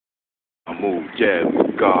Move, yeah,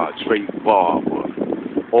 God, Straight Barber.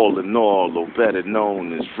 All in all, or better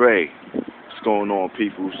known as Ray. What's going on,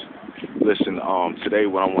 peoples? Listen, today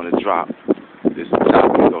what I want to drop is the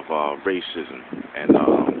topic of racism, and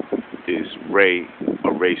is Ray a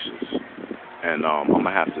racist? And I'm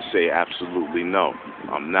gonna have to say absolutely no,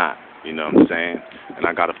 I'm not. You know what I'm saying? And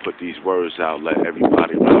I gotta put these words out, let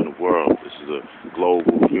everybody around the world. This is a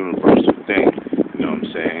global, universal thing. You know what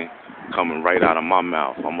I'm saying? Coming right out of my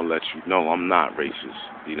mouth. I'm gonna let you know I'm not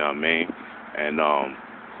racist. You know what I mean? And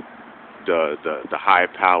the higher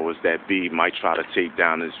powers that be might try to take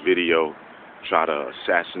down this video, try to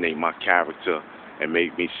assassinate my character and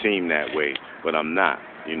make me seem that way, but I'm not.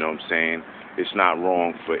 You know what I'm saying? It's not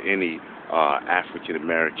wrong for any African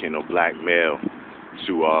American or black male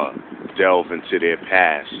to delve into their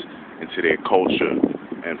past, into their culture,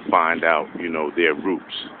 and find out, you know, their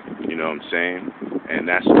roots. You know what I'm saying? And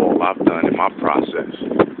that's all I've done in my process,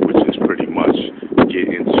 which is pretty much get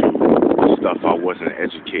into stuff I wasn't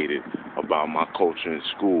educated about my culture in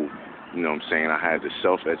school. You know what I'm saying? I had to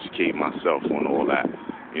self-educate myself on all that.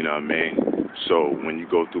 You know what I mean? So when you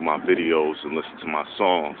go through my videos and listen to my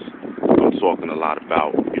songs, I'm talking a lot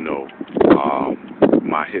about, you know,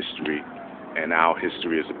 my history and our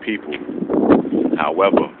history as a people.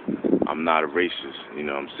 However, I'm not a racist, you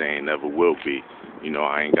know what I'm saying? Never will be. You know,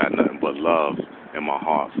 I ain't got nothing but love in my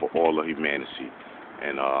heart for all of humanity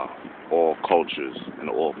and all cultures and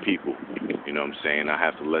all people. You know what I'm saying? I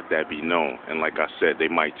have to let that be known. And like I said, they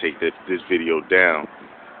might take this video down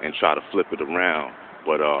and try to flip it around,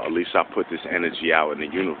 but at least I put this energy out in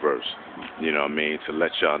the universe, you know what I mean, to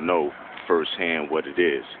let y'all know firsthand what it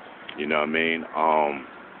is. You know what I mean?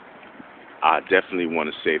 I definitely want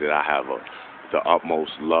to say that I have the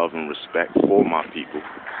utmost love and respect for my people.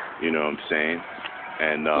 You know what I'm saying?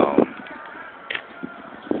 And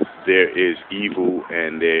there is evil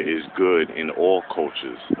and there is good in all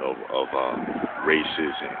cultures of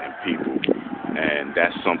races and people, and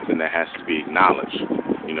that's something that has to be acknowledged.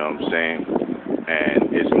 You know what I'm saying?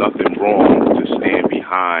 And it's nothing wrong to stand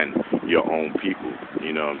behind your own people.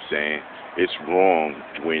 You know what I'm saying? It's wrong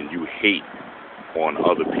when you hate on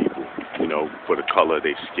other people, you know, for the color of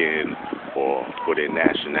their skin or for their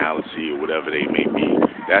nationality or whatever they may be.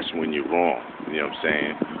 That's when you're wrong, you know what I'm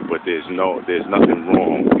saying? But there's nothing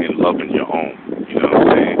wrong in loving your own, you know what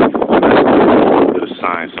I'm saying? That's the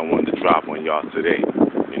science I wanted to drop on y'all today,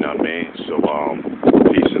 you know what I mean? So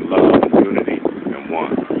peace and love and unity and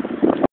one.